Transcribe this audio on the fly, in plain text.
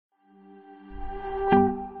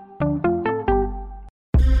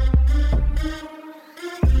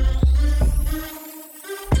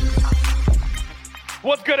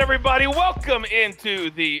What's good, everybody? Welcome into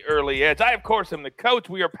the Early Edge. I, of course, am the coach.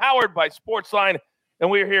 We are powered by Sportsline, and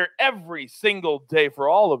we are here every single day for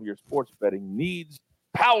all of your sports betting needs,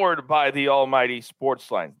 powered by the almighty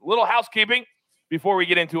Sportsline. A little housekeeping before we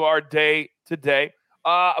get into our day today.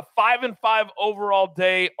 A 5-5 overall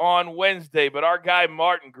day on Wednesday, but our guy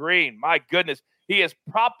Martin Green, my goodness, he is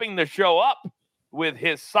propping the show up with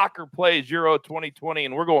his Soccer Plays Euro 2020,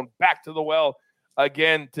 and we're going back to the well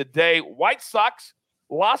again today. White Sox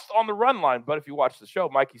lost on the run line, but if you watch the show,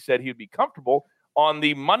 Mikey said he would be comfortable on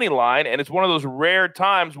the money line, and it's one of those rare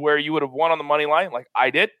times where you would have won on the money line, like I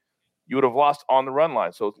did. You would have lost on the run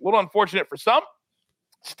line. So it's a little unfortunate for some,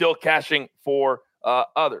 still cashing for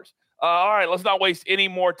others. All right, let's not waste any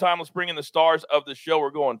more time. Let's bring in the stars of the show.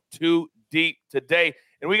 We're going too deep today,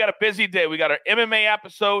 and we got a busy day. We got our MMA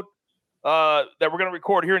episode that we're going to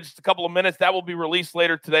record here in just a couple of minutes. That will be released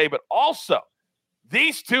later today, but also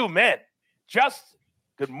these two men,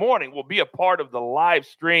 good morning, will be a part of the live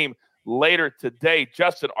stream later today.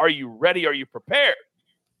 Justin, are you ready? Are you prepared?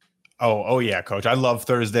 Oh yeah, Coach. I love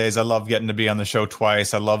Thursdays. I love getting to be on the show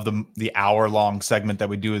twice. I love the hour-long segment that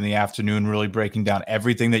we do in the afternoon, really breaking down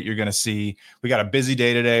everything that you're going to see. We got a busy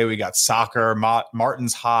day today. We got soccer.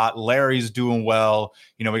 Martin's hot. Larry's doing well.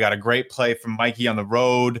 You know, we got a great play from Mikey on the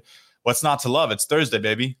road. What's not to love? It's Thursday,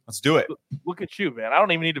 baby. Let's do it. Look at you, man. I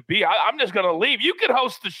don't even need to be. I'm just going to leave. You can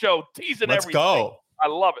host the show, teasing everything. Let's go. I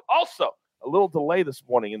love it. Also, a little delay this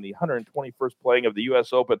morning in the 121st playing of the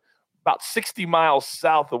U.S. Open, about 60 miles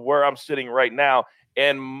south of where I'm sitting right now,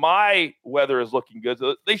 and my weather is looking good.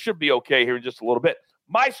 So they should be okay here in just a little bit.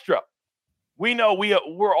 Maestro, we know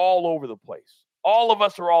we're all over the place. All of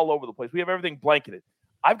us are all over the place. We have everything blanketed.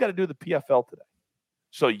 I've got to do the PFL today.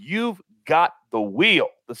 So you've got the wheel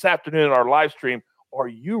this afternoon in our live stream. Are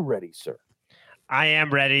you ready, sir? I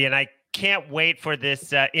am ready, and I can't wait for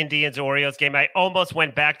this Indians-Orioles game. I almost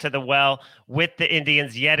went back to the well with the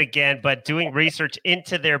Indians yet again, but doing research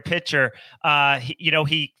into their pitcher,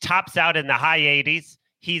 he tops out in the high 80s.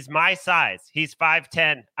 He's my size. He's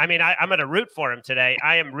 5'10". I mean, I'm going to root for him today.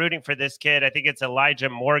 I am rooting for this kid. I think it's Elijah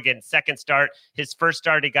Morgan. Second start. His first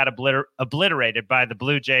start, he got obliterated by the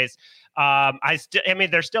Blue Jays.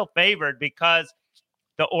 They're still favored because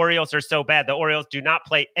the Orioles are so bad. The Orioles do not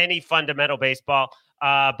play any fundamental baseball.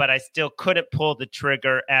 But I still couldn't pull the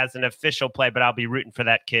trigger as an official play, but I'll be rooting for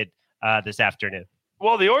that kid this afternoon.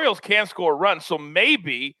 Well, the Orioles can score runs, so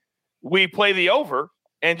maybe we play the over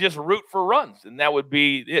and just root for runs, and that would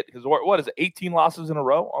be it. Because what is it, 18 losses in a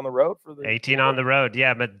row on the road? 18 on the road,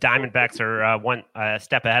 yeah, but Diamondbacks are one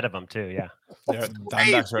step ahead of them too, yeah.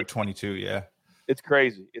 Diamondbacks are at 22, yeah. It's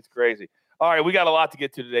crazy. It's crazy. All right, we got a lot to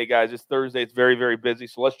get to today, guys. It's Thursday. It's very, very busy,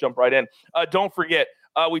 so let's jump right in. Don't forget,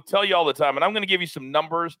 we tell you all the time, and I'm going to give you some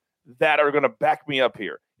numbers that are going to back me up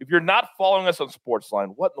here. If you're not following us on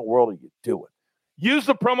Sportsline, what in the world are you doing? Use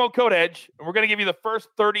the promo code EDGE, and we're going to give you the first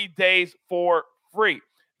 30 days for free.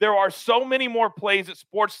 There are so many more plays at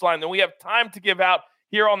Sportsline than we have time to give out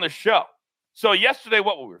here on the show. So yesterday,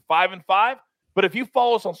 we were 5-5. But if you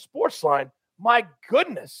follow us on Sportsline, my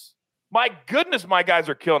goodness, my guys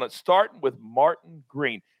are killing it. Starting with Martin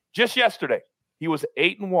Green. Just yesterday, he was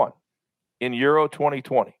 8-1. in Euro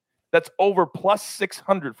 2020. That's over plus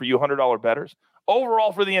 600 for you $100 bettors.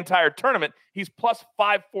 Overall for the entire tournament, he's plus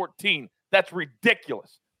 514. That's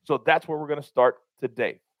ridiculous. So that's where we're going to start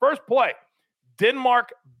today. First play,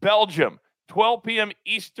 Denmark, Belgium, 12 p.m.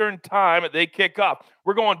 Eastern time. They kick off.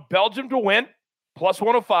 We're going Belgium to win, plus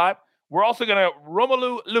 105. We're also going to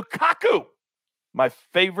Romelu Lukaku, my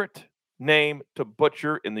favorite name to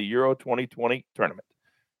butcher in the Euro 2020 tournament,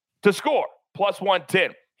 to score, plus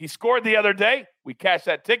 110. He scored the other day. We cashed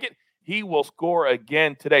that ticket. He will score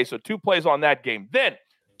again today. So 2 plays on that game. Then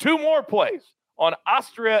 2 more plays on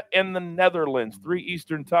Austria and the Netherlands, 3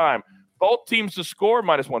 Eastern time. Both teams to score,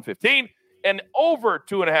 minus 115. And over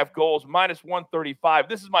 2.5 goals, minus 135.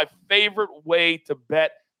 This is my favorite way to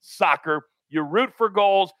bet soccer. You root for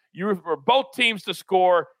goals. You root for both teams to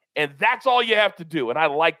score. And that's all you have to do. And I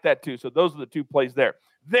like that too. So those are the 2 plays there.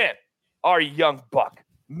 Then our young buck,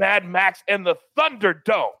 Mad Max and the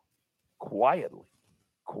Thunderdome.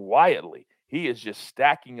 Quietly, he is just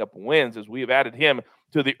stacking up wins as we have added him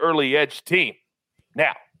to the early edge team.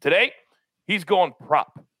 Now, today, he's going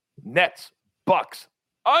prop, Nets, Bucks,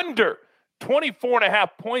 under 24.5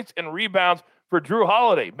 points and rebounds for Drew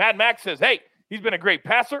Holiday. Mad Max says, hey, he's been a great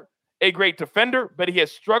passer, a great defender, but he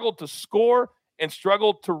has struggled to score and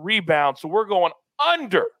struggled to rebound. So we're going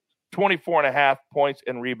under 24.5 points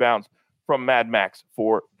and rebounds from Mad Max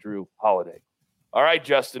for Drew Holiday. All right,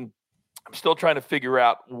 Justin, I'm still trying to figure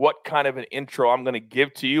out what kind of an intro I'm going to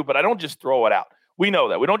give to you, but I don't just throw it out. We know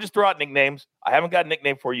that. We don't just throw out nicknames. I haven't got a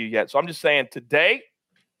nickname for you yet. So I'm just saying today,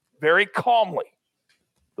 very calmly,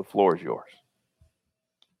 the floor is yours.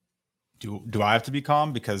 Do I have to be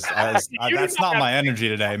calm? Because that's not my energy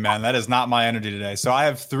today, man. That is not my energy today. So I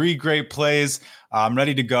have 3 great plays. I'm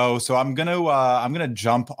ready to go. So I'm gonna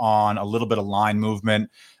jump on a little bit of line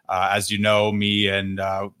movement. As you know, me and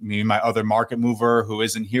my other market mover who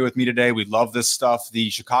isn't here with me today, we love this stuff.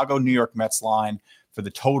 The Chicago New York Mets line for the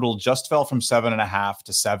total just fell from 7.5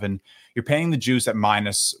 to 7. You're paying the juice at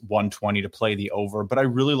minus 120 to play the over, but I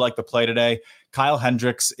really like the play today. Kyle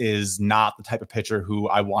Hendricks is not the type of pitcher who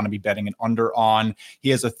I want to be betting an under on. He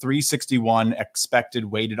has a 361 expected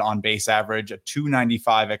weighted on base average, a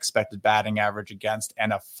 295 expected batting average against,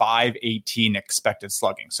 and a 518 expected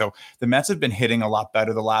slugging. So the Mets have been hitting a lot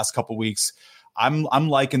better the last couple weeks. I'm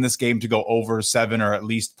liking this game to go over 7 or at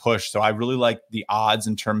least push. So I really like the odds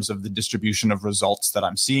in terms of the distribution of results that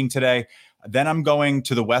I'm seeing today. Then I'm going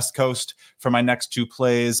to the West Coast for my next 2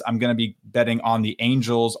 plays. I'm going to be betting on the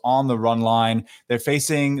Angels on the run line. They're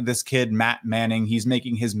facing this kid, Matt Manning. He's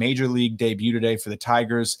making his major league debut today for the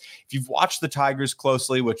Tigers. If you've watched the Tigers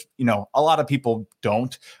closely, which, a lot of people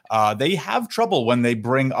don't, they have trouble when they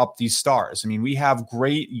bring up these stars. I mean, we have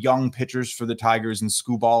great young pitchers for the Tigers and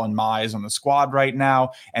Skubal and Mize on the squad right now,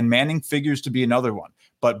 and Manning figures to be another one.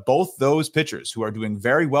 But both those pitchers who are doing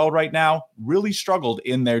very well right now really struggled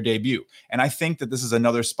in their debut. And I think that this is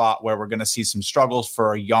another spot where we're going to see some struggles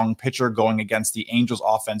for a young pitcher going against the Angels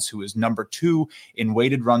offense, who is number 2 in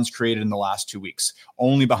weighted runs created in the last 2 weeks,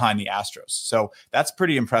 only behind the Astros. So that's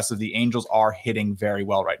pretty impressive. The Angels are hitting very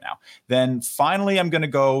well right now. Then finally, I'm going to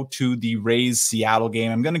go to the Rays Seattle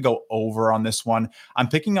game. I'm going to go over on this one. I'm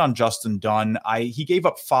picking on Justin Dunn. He gave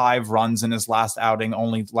up 5 runs in his last outing,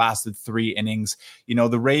 only lasted 3 innings.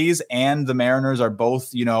 The Rays and the Mariners are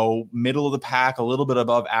both, middle of the pack, a little bit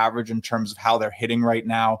above average in terms of how they're hitting right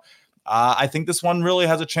now. I think this one really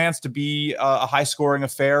has a chance to be a high-scoring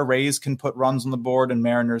affair. Rays can put runs on the board, and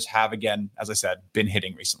Mariners have, again, as I said, been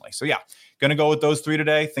hitting recently. So, yeah, going to go with those 3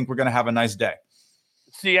 today. Think we're going to have a nice day.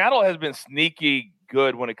 Seattle has been sneaky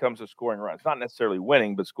good when it comes to scoring runs. Not necessarily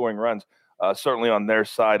winning, but scoring runs, certainly on their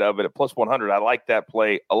side of it. At plus 100, I like that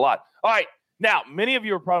play a lot. All right. Now, many of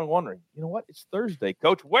you are probably wondering, you know what? It's Thursday,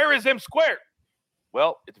 Coach. Where is M Squared?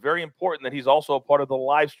 Well, it's very important that he's also a part of the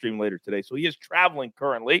live stream later today. So he is traveling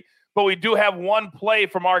currently, but we do have one play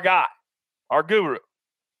from our guy, our guru.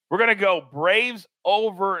 We're going to go Braves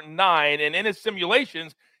over 9, and in his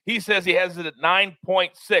simulations, he says he has it at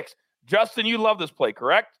 9.6. Justin, you love this play,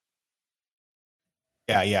 correct?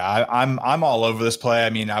 Yeah. I'm all over this play. I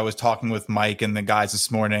mean, I was talking with Mike and the guys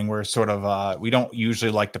this morning. We're sort of we don't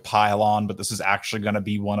usually like to pile on, but this is actually going to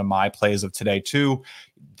be one of my plays of today too.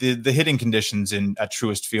 The hitting conditions at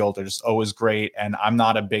Truist Field are just always great, and I'm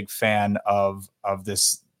not a big fan of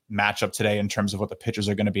this matchup today in terms of what the pitchers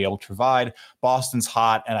are going to be able to provide. Boston's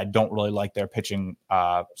hot, and I don't really like their pitching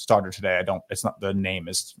starter today. It's not, the name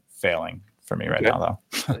is failing for me right now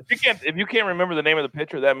though. If you can't remember the name of the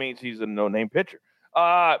pitcher, that means he's a no-name pitcher.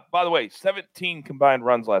 By the way, 17 combined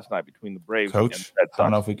runs last night between the Braves. Coach, and Red Sox. I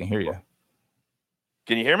don't know if we can hear you.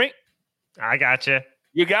 Can you hear me? I got you.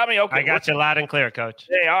 You got me? Okay. I got you loud and clear, Coach.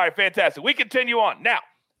 Hey, all right, fantastic. We continue on. Now,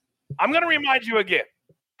 I'm going to remind you again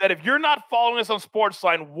that if you're not following us on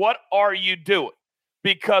Sportsline, what are you doing?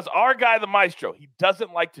 Because our guy, the Maestro, he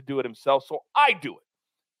doesn't like to do it himself, so I do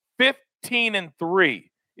it. 15-3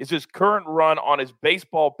 is his current run on his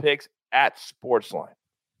baseball picks at Sportsline.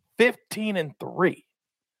 15-3.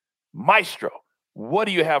 Maestro, what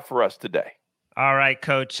do you have for us today? All right,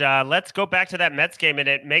 Coach. Let's go back to that Mets game, and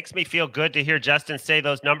it makes me feel good to hear Justin say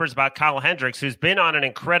those numbers about Kyle Hendricks, who's been on an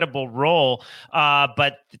incredible roll.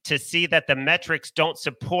 But to see that the metrics don't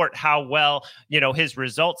support how well, his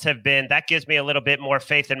results have been, that gives me a little bit more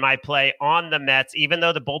faith in my play on the Mets, even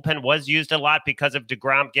though the bullpen was used a lot because of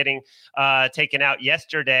DeGrom getting taken out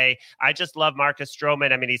yesterday. I just love Marcus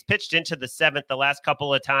Stroman. I mean, he's pitched into the 7th the last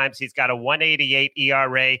couple of times. He's got a 1.88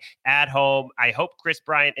 ERA at home. I hope Chris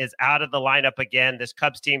Bryant is out of the lineup again. This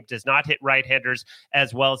Cubs team does not hit right-handers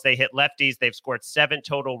as well as they hit lefties. They've scored 7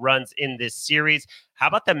 total runs in this series. How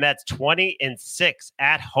about the Mets 20-6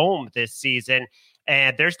 at home this season?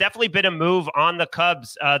 And there's definitely been a move on the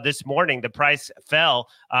Cubs this morning. The price fell,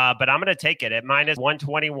 but I'm going to take it at minus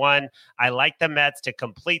 121. I like the Mets to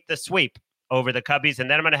complete the sweep over the Cubbies.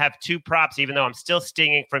 And then I'm going to have 2 props, even though I'm still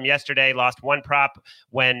stinging from yesterday. Lost one prop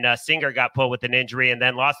when Singer got pulled with an injury, and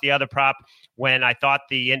then lost the other prop when I thought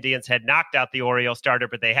the Indians had knocked out the Orioles starter,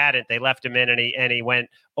 but they hadn't. They left him in, and he went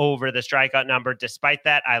over the strikeout number. Despite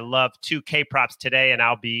that, I love 2 K props today, and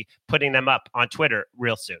I'll be putting them up on Twitter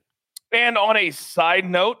real soon. And on a side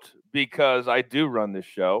note, because I do run this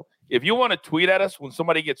show. If you want to tweet at us when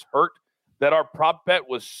somebody gets hurt that our prop bet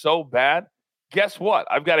was so bad, guess what?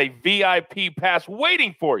 I've got a VIP pass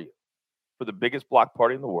waiting for you for the biggest block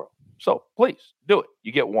party in the world. So please do it.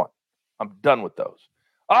 You get one. I'm done with those.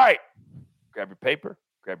 All right. Grab your paper.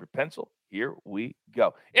 Grab your pencil. Here we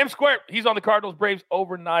go. M Squared, he's on the Cardinals Braves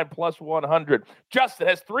over 9 plus 100. Justin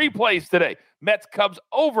has 3 plays today. Mets Cubs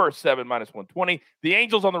over 7 minus 120. The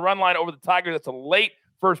Angels on the run line over the Tigers. That's a late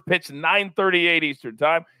first pitch, 9:38 Eastern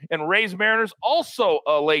time. And Rays Mariners, also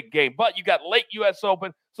a late game. But you got late U.S.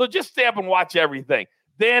 Open, so just stay up and watch everything.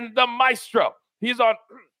 Then the Maestro. He's on,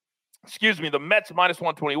 the Mets minus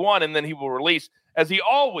 121, and then he will release, as he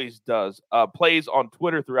always does, plays on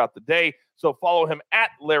Twitter throughout the day. So follow him at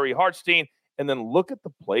Larry Hartstein, and then look at the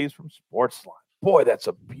plays from Sportsline. Boy, that's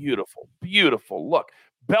a beautiful, beautiful look.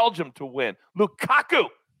 Belgium to win. Lukaku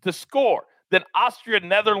to score. Then Austria,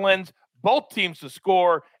 Netherlands, both teams to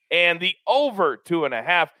score, and the over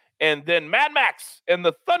 2.5. And then Mad Max and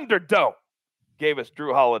the Thunderdome gave us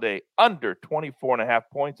Drew Holiday under 24.5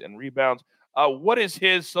 points and rebounds. What is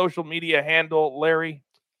his social media handle, Larry?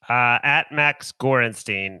 At Max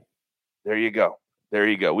Gorenstein. There you go. There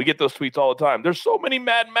you go. We get those tweets all the time. There's so many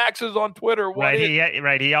Mad Maxes on Twitter.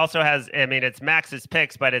 Right. He also has, it's Max's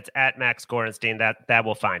picks, but it's at Max Gorenstein. That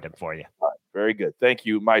will find him for you. All right. Very good. Thank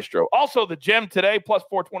you, Maestro. Also, the gem today, plus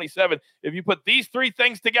 427. If you put these 3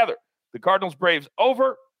 things together, the Cardinals Braves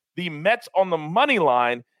over, the Mets on the money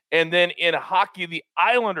line, and then in hockey, the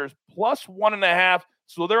Islanders plus 1.5.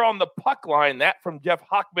 So they're on the puck line. That from Jeff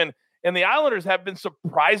Hockman. And the Islanders have been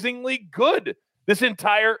surprisingly good this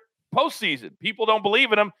entire postseason. People don't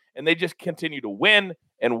believe in them, and they just continue to win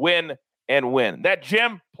and win and win. That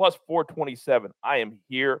gem plus 427. I am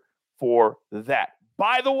here for that.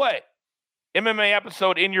 By the way, MMA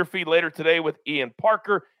episode in your feed later today with Ian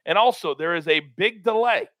Parker. And also, there is a big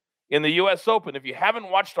delay in the U.S. Open. If you haven't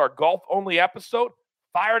watched our golf-only episode,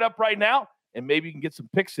 fire it up right now, and maybe you can get some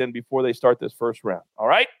picks in before they start this first round. All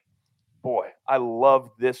right? Boy, I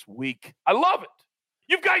love this week. I love it.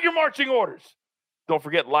 You've got your marching orders. Don't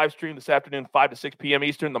forget, live stream this afternoon, 5 to 6 p.m.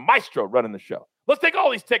 Eastern. The Maestro running the show. Let's take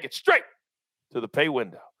all these tickets straight to the pay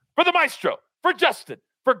window. For the Maestro, for Justin,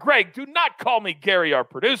 for Greg, do not call me Gary, our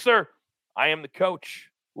producer. I am the coach.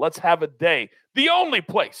 Let's have a day. The only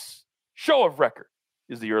place, show of record,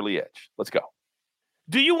 is the early edge. Let's go.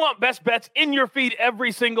 Do you want best bets in your feed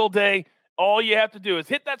every single day? All you have to do is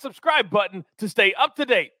hit that subscribe button to stay up to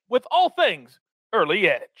date with all things early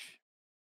edge.